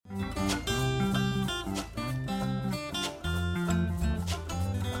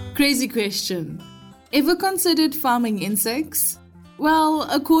Crazy question. Ever considered farming insects? Well,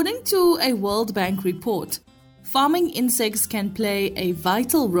 according to a World Bank report, farming insects can play a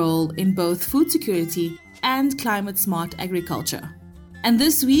vital role in both food security and climate-smart agriculture. And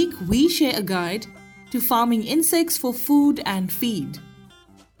this week, we share a guide to farming insects for food and feed.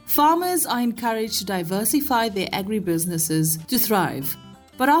 Farmers are encouraged to diversify their agribusinesses to thrive,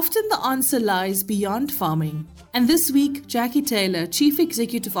 but often the answer lies beyond farming. And this week, Jackie Taylor, Chief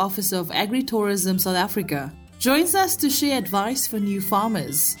Executive Officer of Agritourism South Africa, joins us to share advice for new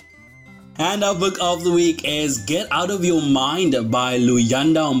farmers. And our book of the week is Get Out of Your Mind by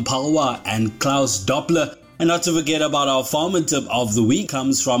Luyanda Mphalwa and Klaus Doppler. And not to forget about our farmer tip of the week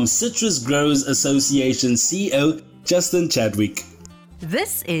comes from Citrus Growers Association CEO Justin Chadwick.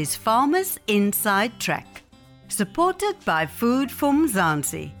 This is Farmers Inside Track, supported by Food for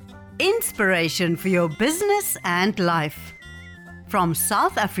Mzansi. Inspiration for your business and life. From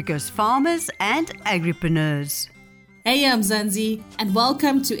South Africa's farmers and agripreneurs. Hey, I'm Mzansi, and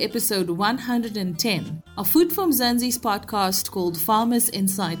welcome to episode 110 of Food for Mzansi's podcast called Farmers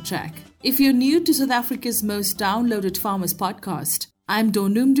Inside Track. If you're new to South Africa's most downloaded farmers podcast, I'm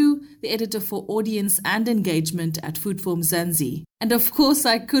Donumdu, the editor for audience and engagement at Food for Mzansi. And of course,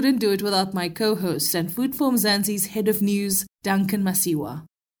 I couldn't do it without my co-host and Food for Mzansi's head of news, Duncan Masiwa.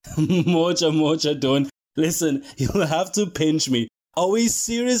 Mocha, Don. Listen, you'll have to pinch me. Are we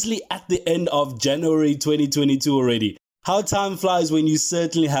seriously at the end of January 2022 already? How time flies when you're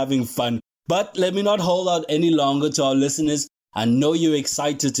certainly having fun. But let me not hold out any longer to our listeners. I know you're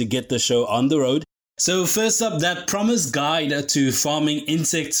excited to get the show on the road. So first up, that promised guide to farming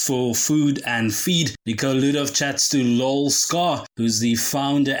insects for food and feed. Nicole Ludov chats to Lol Scar, who's the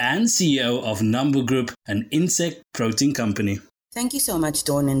founder and CEO of Number Group, an insect protein company. Thank you so much,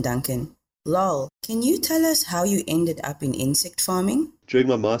 Dawn and Duncan. Lol, can you tell us how you ended up in insect farming? During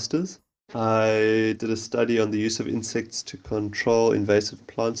my master's, I did a study on the use of insects to control invasive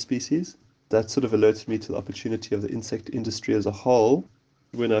plant species. That sort of alerted me to the opportunity of the insect industry as a whole.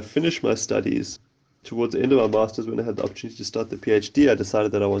 When I finished my studies, towards the end of my master's, when I had the opportunity to start the PhD, I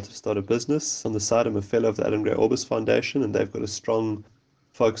decided that I wanted to start a business. On the side, I'm a fellow of the Alan Gray Orbis Foundation, and they've got a strong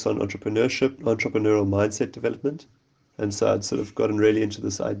focus on entrepreneurship, entrepreneurial mindset development. And so I'd sort of gotten really into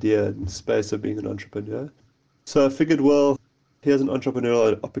this idea and space of being an entrepreneur. So I figured, well, here's an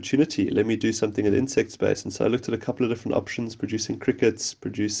entrepreneurial opportunity. Let me do something in the insect space. And so I looked at a couple of different options, producing crickets,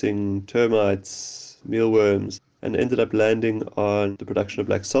 producing termites, mealworms, and ended up landing on the production of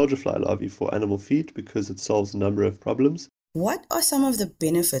black soldier fly larvae for animal feed because it solves a number of problems. What are some of the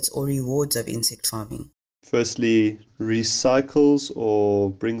benefits or rewards of insect farming? Firstly, recycles or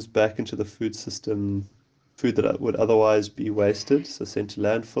brings back into the food system food that would otherwise be wasted, so sent to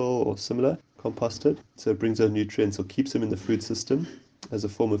landfill or similar, composted. So it brings those nutrients or keeps them in the food system as a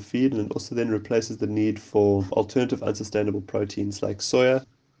form of feed, and it also then replaces the need for alternative unsustainable proteins like soya,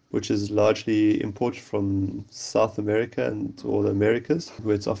 which is largely imported from South America or the Americas,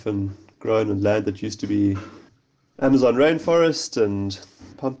 where it's often grown on land that used to be Amazon rainforest and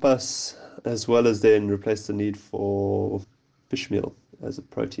pampas, as well as then replace the need for fish meal as a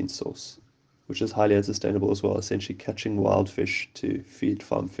protein source, which is highly unsustainable as well, essentially catching wild fish to feed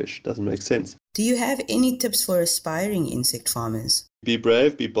farm fish. Doesn't make sense. Do you have any tips for aspiring insect farmers? Be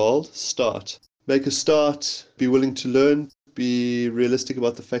brave, be bold, start. Make a start, be willing to learn, be realistic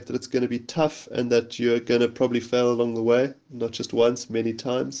about the fact that it's going to be tough and that you're going to probably fail along the way, not just once, many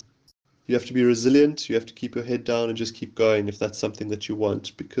times. You have to be resilient, you have to keep your head down and just keep going if that's something that you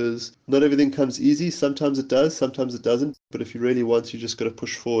want, because not everything comes easy. Sometimes it does, sometimes it doesn't. But if you really want, you just got to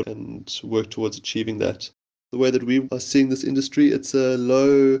push forward and work towards achieving that. The way that we are seeing this industry, it's a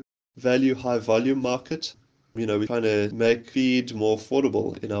low value, high volume market. We're trying to make feed more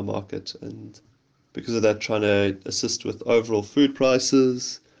affordable in our market, and because of that, trying to assist with overall food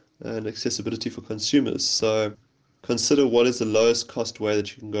prices and accessibility for consumers. So consider what is the lowest cost way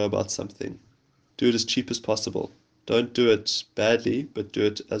that you can go about something. Do it as cheap as possible. Don't do it badly, but do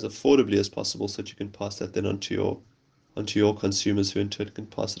it as affordably as possible so that you can pass that then onto your consumers, who in turn can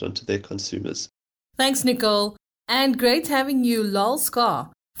pass it on to their consumers. Thanks, Nicole. And great having you, Lol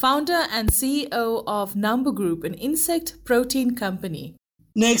Scar, founder and CEO of Number Group, an insect protein company.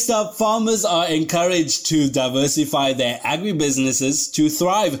 Next up, farmers are encouraged to diversify their agribusinesses to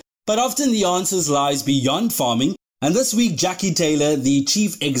thrive. But often the answers lies beyond farming. And this week, Jackie Taylor, the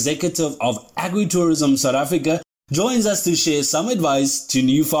Chief Executive of Agritourism South Africa, joins us to share some advice to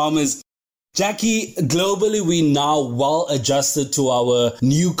new farmers. Jackie, globally, we're now well adjusted to our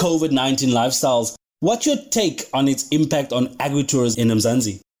new COVID-19 lifestyles. What's your take on its impact on agritourism in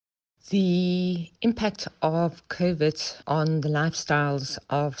Mzansi? The impact of COVID on the lifestyles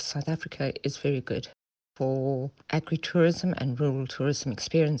of South Africa is very good for agritourism and rural tourism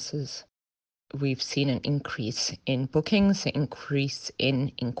experiences. We've seen an increase in bookings, an increase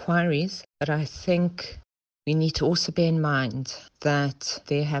in inquiries, but I think we need to also bear in mind that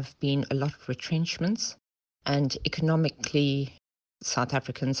there have been a lot of retrenchments, and economically South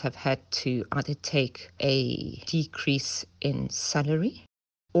Africans have had to either take a decrease in salary,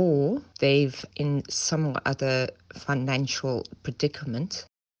 or they've in some or other financial predicament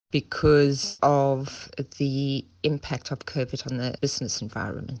because of the impact of COVID on the business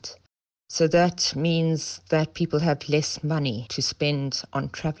environment. So that means that people have less money to spend on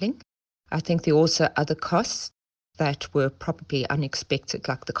traveling. I think there are also other costs that were probably unexpected,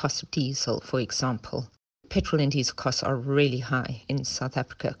 like the cost of diesel, for example. Petrol and diesel costs are really high in South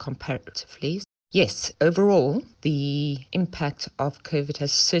Africa comparatively. Yes, overall, the impact of COVID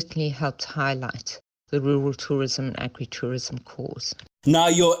has certainly helped highlight the rural tourism and agritourism cause. Now,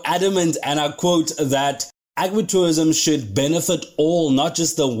 you're adamant, and I quote, that agritourism should benefit all, not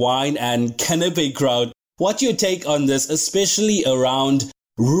just the wine and canapé crowd. What's your take on this, especially around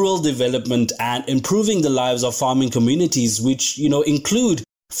rural development and improving the lives of farming communities, which, include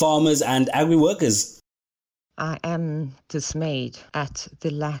farmers and agri-workers? I am dismayed at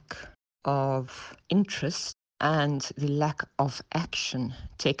the lack of interest and the lack of action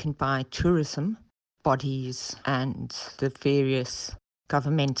taken by tourism bodies and the various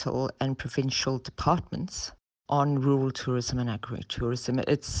governmental and provincial departments on rural tourism and agritourism.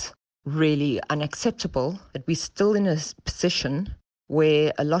 It's really unacceptable that we're still in a position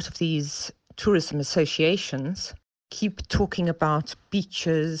where a lot of these tourism associations keep talking about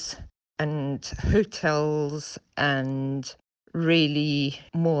beaches and hotels and really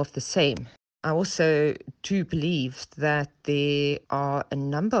more of the same. I also do believe that there are a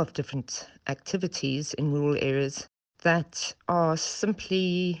number of different activities in rural areas that are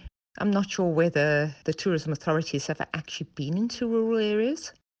simply, I'm not sure whether the tourism authorities have actually been into rural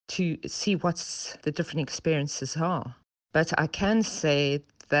areas to see what the different experiences are. But I can say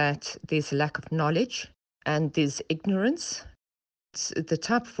that there's a lack of knowledge and there's ignorance. The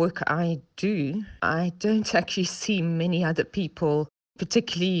type of work I do, I don't actually see many other people,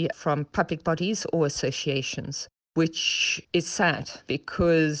 particularly from public bodies or associations, which is sad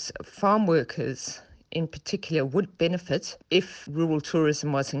because farm workers in particular would benefit if rural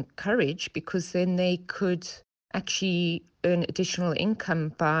tourism was encouraged, because then they could actually earn additional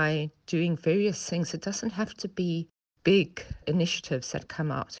income by doing various things. It doesn't have to be big initiatives that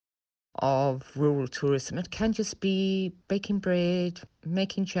come out of rural tourism. It can just be baking bread,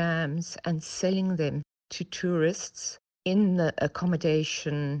 making jams and selling them to tourists in the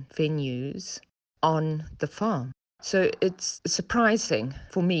accommodation venues on the farm. So it's surprising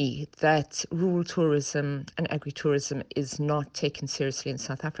for me that rural tourism and agritourism is not taken seriously in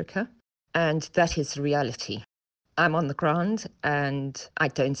South Africa, and that is the reality. I'm on the ground and I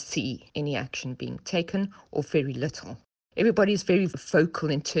don't see any action being taken, or very little. Everybody's very vocal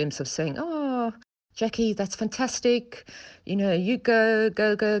in terms of saying, "Oh, Jackie, that's fantastic. You go.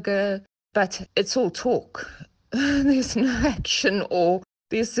 But it's all talk. There's no action, or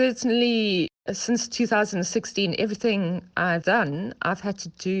there's certainly, since 2016, everything I've done, I've had to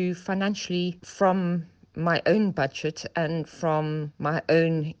do financially from my own budget and from my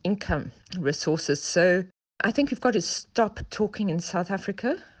own income resources. So I think we've got to stop talking in South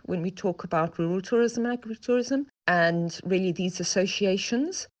Africa when we talk about rural tourism and agritourism, and really these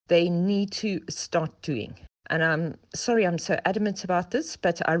associations, they need to start doing. And I'm sorry I'm so adamant about this,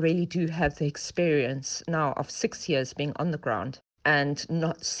 but I really do have the experience now of 6 years being on the ground and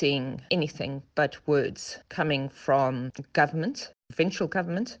not seeing anything but words coming from government, provincial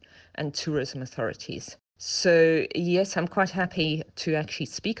government and tourism authorities. So yes, I'm quite happy to actually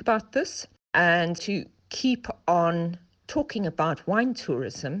speak about this and to keep on talking about wine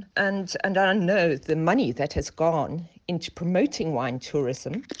tourism, and I know the money that has gone into promoting wine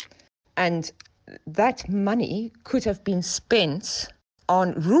tourism, and that money could have been spent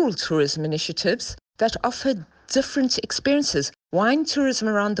on rural tourism initiatives that offer different experiences. Wine tourism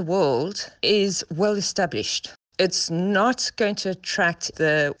around the world is well established. It's not going to attract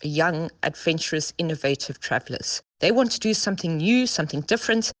the young, adventurous, innovative travelers. They want to do something new, something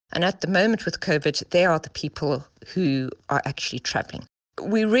different. And at the moment with COVID, they are the people who are actually traveling.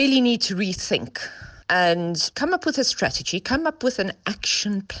 We really need to rethink and come up with a strategy, come up with an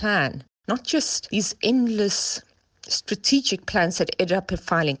action plan, not just these endless strategic plans that end up in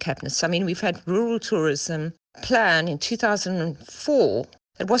filing cabinets. I mean, we've had rural tourism plan in 2004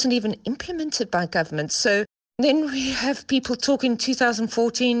 that wasn't even implemented by government. So Then we have people talking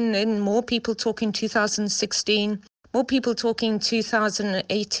 2014, and more people talking 2016, more people talking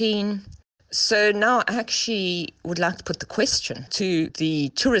 2018. So now I actually would like to put the question to the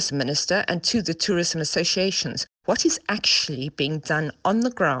tourism minister and to the tourism associations. What is actually being done on the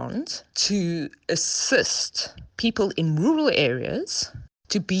ground to assist people in rural areas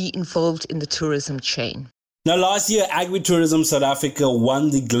to be involved in the tourism chain? Now, last year, Agritourism South Africa won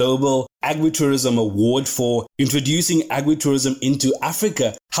the Global Agritourism Award for introducing agritourism into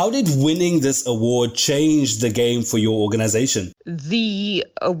Africa. How did winning this award change the game for your organization? The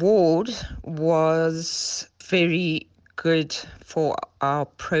award was very good for our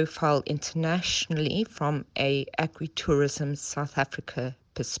profile internationally from a Agritourism South Africa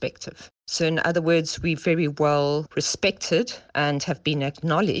perspective. So in other words, we're very well respected and have been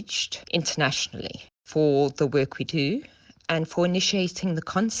acknowledged internationally for the work we do and for initiating the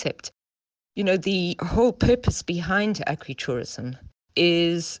concept. You know, the whole purpose behind agritourism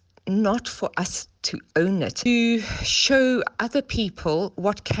is not for us to own it, to show other people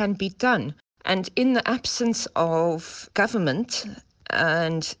what can be done. And in the absence of government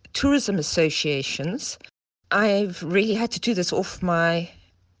and tourism associations, I've really had to do this off my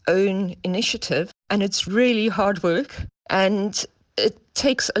own initiative, and it's really hard work, and it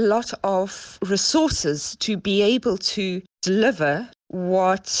takes a lot of resources to be able to deliver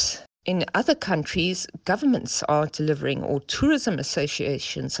what in other countries governments are delivering or tourism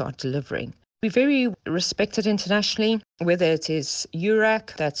associations are delivering. We're very respected internationally, whether it is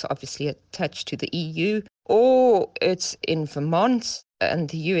EURAC, that's obviously attached to the EU, or it's in Vermont and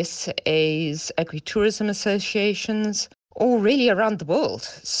the USA's agritourism associations, or really around the world.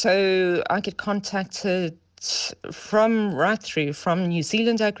 So I get contacted from New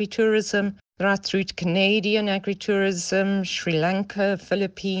Zealand agritourism, right through to Canadian agritourism, Sri Lanka,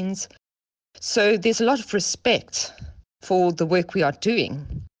 Philippines. So there's a lot of respect for the work we are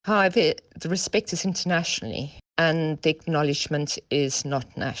doing. However, the respect is internationally and the acknowledgement is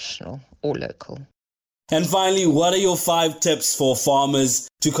not national or local. And finally, what are your 5 tips for farmers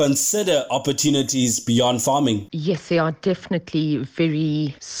to consider opportunities beyond farming? Yes, there are definitely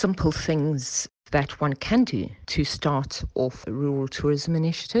very simple things that one can do to start off rural tourism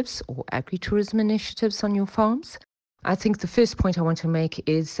initiatives or agritourism initiatives on your farms. I think the first point I want to make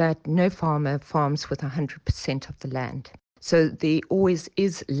is that no farmer farms with 100% of the land. So there always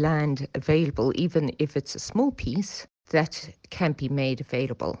is land available, even if it's a small piece, that can be made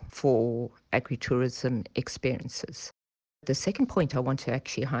available for agritourism experiences. The second point I want to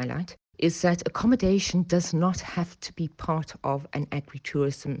actually highlight is that accommodation does not have to be part of an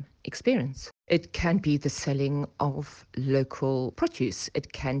agritourism experience. It can be the selling of local produce.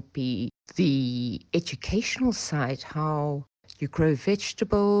 It can be the educational side, how you grow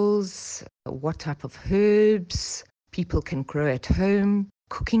vegetables, what type of herbs people can grow at home,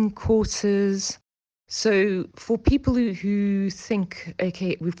 cooking courses. So for people who think,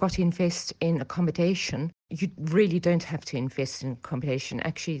 okay, we've got to invest in accommodation, you really don't have to invest in accommodation.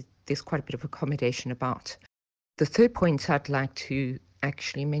 Actually, there's quite a bit of accommodation about. The third point I'd like to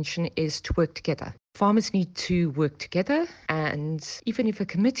actually mention is to work together. Farmers need to work together, and even if a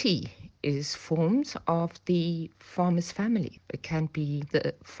committee is formed of the farmer's family, it can be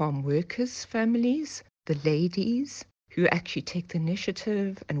the farm workers' families, the ladies, who actually take the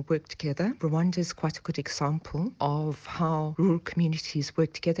initiative and work together. Rwanda is quite a good example of how rural communities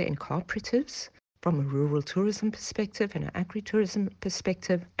work together in cooperatives from a rural tourism perspective and an agritourism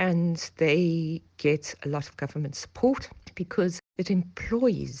perspective, and they get a lot of government support because it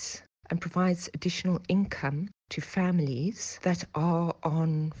employs and provides additional income to families that are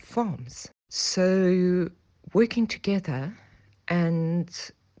on farms. So working together and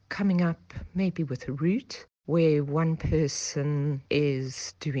coming up maybe with a route where one person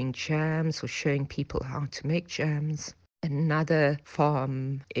is doing jams or showing people how to make jams, another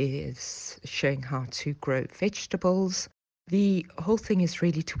farm is showing how to grow vegetables. The whole thing is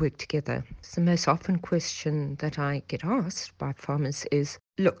really to work together. So the most often question that I get asked by farmers is,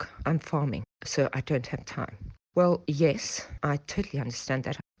 look, I'm farming, so I don't have time. Well, yes, I totally understand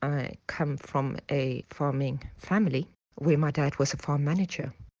that. I come from a farming family where my dad was a farm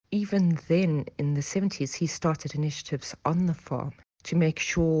manager. Even then, in the 70s, he started initiatives on the farm to make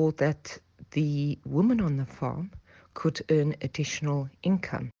sure that the woman on the farm could earn additional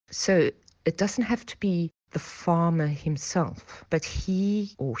income. So it doesn't have to be the farmer himself, but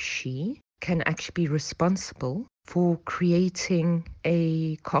he or she can actually be responsible for creating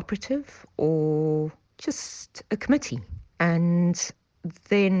a cooperative or just a committee. And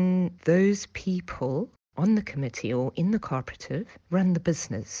then those people on the committee or in the cooperative run the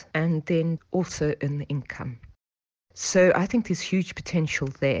business and then also earn the income. So I think there's huge potential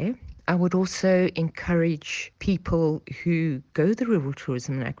there. I would also encourage people who go the rural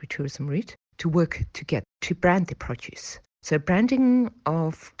tourism and agritourism route to work together to brand their produce. So branding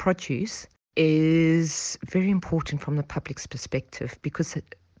of produce is very important from the public's perspective because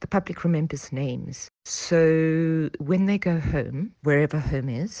the public remembers names. So when they go home, wherever home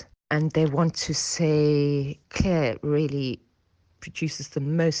is, and they want to say, Claire really produces the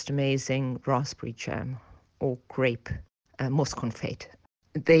most amazing raspberry jam or grape mousse confit,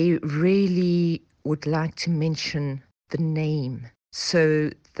 they really would like to mention the name so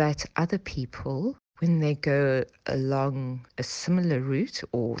that other people, when they go along a similar route,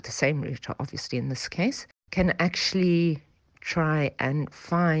 or the same route, obviously in this case, can actually try and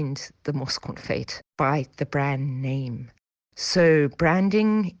find the mousse confit by the brand name. So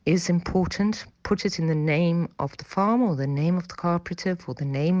branding is important. Put it in the name of the farm or the name of the cooperative or the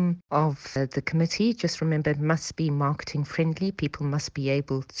name of the committee. Just remember, it must be marketing friendly. People must be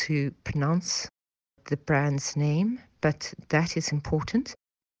able to pronounce the brand's name, but that is important.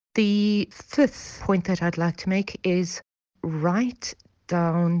 The fifth point that I'd like to make is write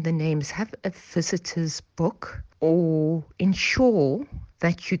down the names. Have a visitor's book or ensure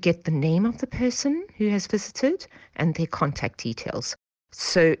that you get the name of the person who has visited and their contact details.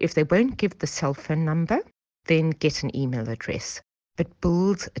 So if they won't give the cell phone number, then get an email address. But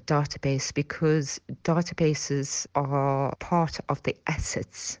build a database because databases are part of the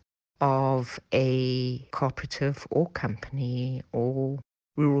assets of a cooperative or company or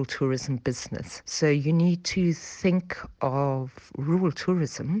rural tourism business. So you need to think of rural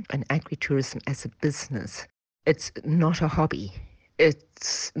tourism and agritourism as a business. It's not a hobby.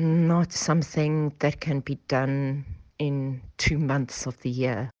 It's not something that can be done in 2 months of the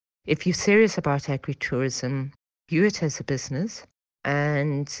year. If you're serious about agritourism, view it as a business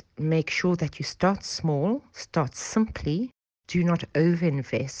and make sure that you start small, start simply, do not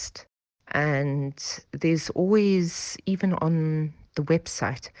overinvest. And there's always, even on the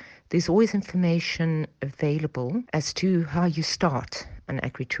website, there's always information available as to how you start an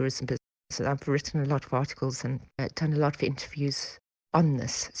agritourism business. So I've written a lot of articles and done a lot of interviews on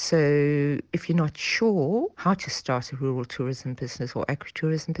this. So if you're not sure how to start a rural tourism business or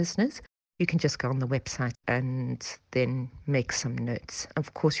agritourism business, you can just go on the website and then make some notes.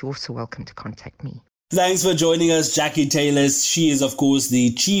 Of course, you're also welcome to contact me. Thanks for joining us, Jackie Taylors. She is, of course,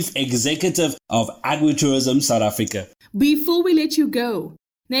 the Chief Executive of Agritourism South Africa. Before we let you go,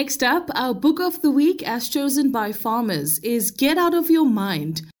 next up, our book of the week as chosen by farmers is Get Out of Your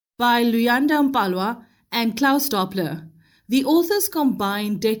Mind by Luyanda Mpalwa and Klaus Doppler. The authors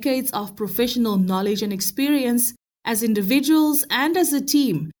combine decades of professional knowledge and experience as individuals and as a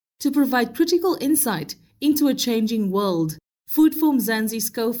team to provide critical insight into a changing world. Food for Mzansi's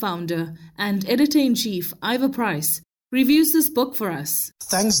co-founder and editor-in-chief, Ivor Price, reviews this book for us.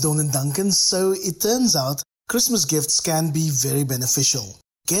 Thanks, Dawn and Duncan. So it turns out Christmas gifts can be very beneficial.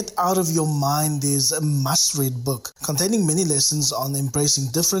 Get Out of Your Mind is a must-read book containing many lessons on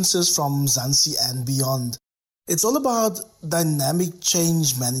embracing differences from Mzansi and beyond. It's all about dynamic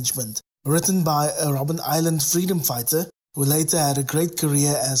change management, written by a Robben Island freedom fighter who later had a great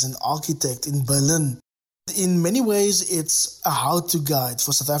career as an architect in Berlin. In many ways, it's a how-to guide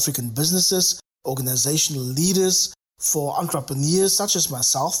for South African businesses, organizational leaders, for entrepreneurs such as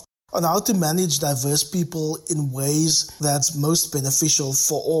myself, on how to manage diverse people in ways that's most beneficial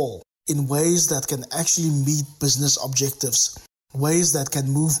for all, in ways that can actually meet business objectives, ways that can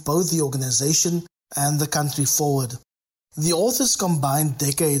move both the organization and the country forward. The authors combine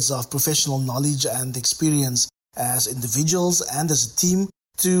decades of professional knowledge and experience as individuals and as a team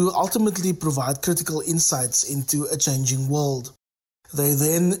to ultimately provide critical insights into a changing world. They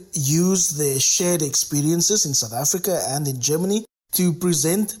then use their shared experiences in South Africa and in Germany to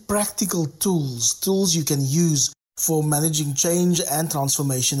present practical tools you can use for managing change and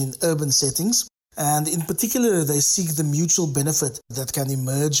transformation in urban settings. And in particular, they seek the mutual benefit that can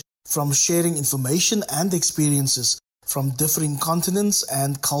emerge from sharing information and experiences from differing continents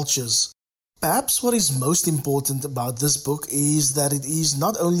and cultures. Perhaps what is most important about this book is that it is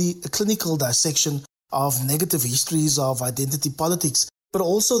not only a clinical dissection of negative histories of identity politics, but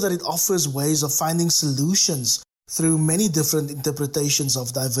also that it offers ways of finding solutions through many different interpretations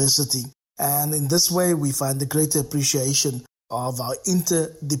of diversity. And in this way, we find a greater appreciation of our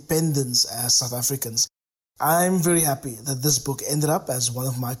interdependence as South Africans. I'm very happy that this book ended up as one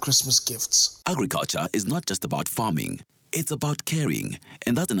of my Christmas gifts. Agriculture is not just about farming. It's about caring,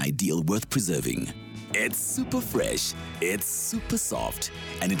 and that's an ideal worth preserving. It's super fresh, it's super soft,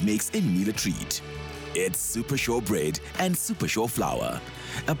 and it makes any meal a treat. It's Super Sure Bread and Super Sure Flour,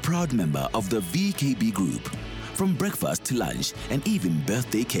 a proud member of the VKB Group. from breakfast to lunch and even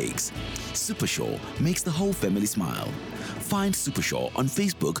birthday cakes. Supershore makes the whole family smile. Find Supershore on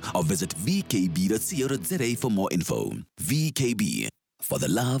Facebook or visit vkb.co.za for more info. VKB, for the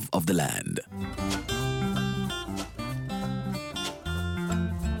love of the land.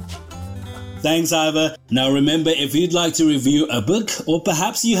 Thanks, Ivor. Now remember, if you'd like to review a book or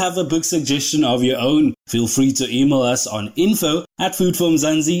perhaps you have a book suggestion of your own, feel free to email us on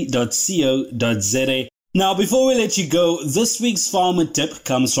info@foodformzansi.co.za. Now, before we let you go, this week's farmer tip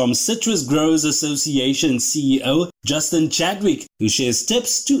comes from Citrus Growers Association CEO Justin Chadwick, who shares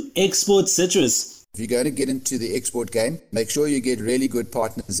tips to export citrus. If you're going to get into the export game, make sure you get really good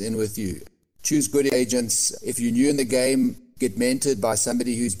partners in with you. Choose good agents. If you're new in the game, get mentored by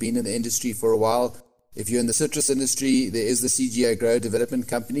somebody who's been in the industry for a while. If you're in the citrus industry, there is the CGA Grow Development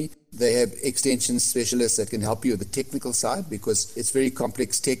Company. They have extension specialists that can help you with the technical side because it's very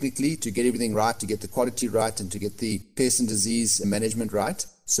complex technically to get everything right, to get the quality right, and to get the pest and disease management right.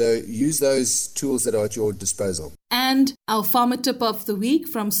 So use those tools that are at your disposal. And our farmer tip of the week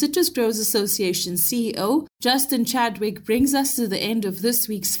from Citrus Growers Association CEO Justin Chadwick brings us to the end of this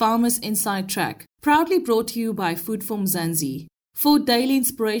week's Farmers Inside Track, proudly brought to you by Food for Mzansi. For daily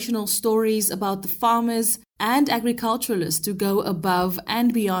inspirational stories about the farmers and agriculturalists who go above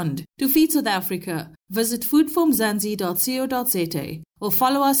and beyond to feed South Africa, visit foodformzansi.co.za or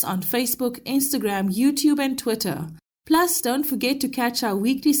follow us on Facebook, Instagram, YouTube and Twitter. Plus, don't forget to catch our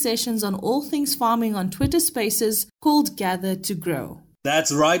weekly sessions on all things farming on Twitter Spaces called Gather to Grow.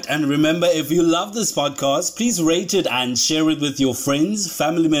 That's right. And remember, if you love this podcast, please rate it and share it with your friends,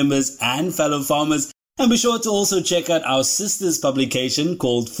 family members, and fellow farmers. And be sure to also check out our sister's publication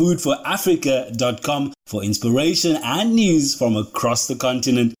called foodforafrica.com for inspiration and news from across the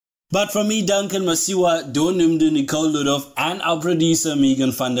continent. But from me, Duncan Masiwa, Dawn Numdu, Nicole Ludov, and our producer,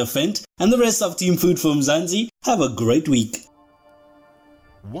 Megan van der Vent, and the rest of Team Food for Mzansi, have a great week.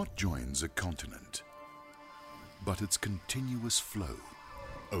 What joins a continent but its continuous flow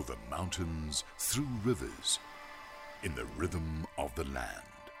over mountains, through rivers, in the rhythm of the land?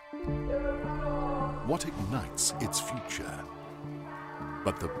 What ignites its future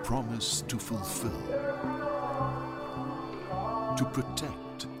but the promise to fulfill, to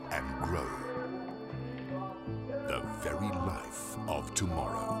protect and grow the very life of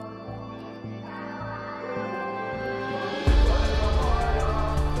tomorrow?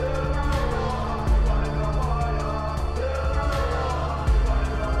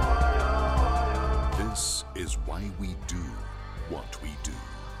 This is why we do what we do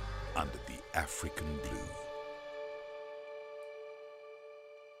under the African blue.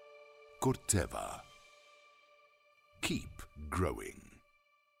 Corteva. Keep growing.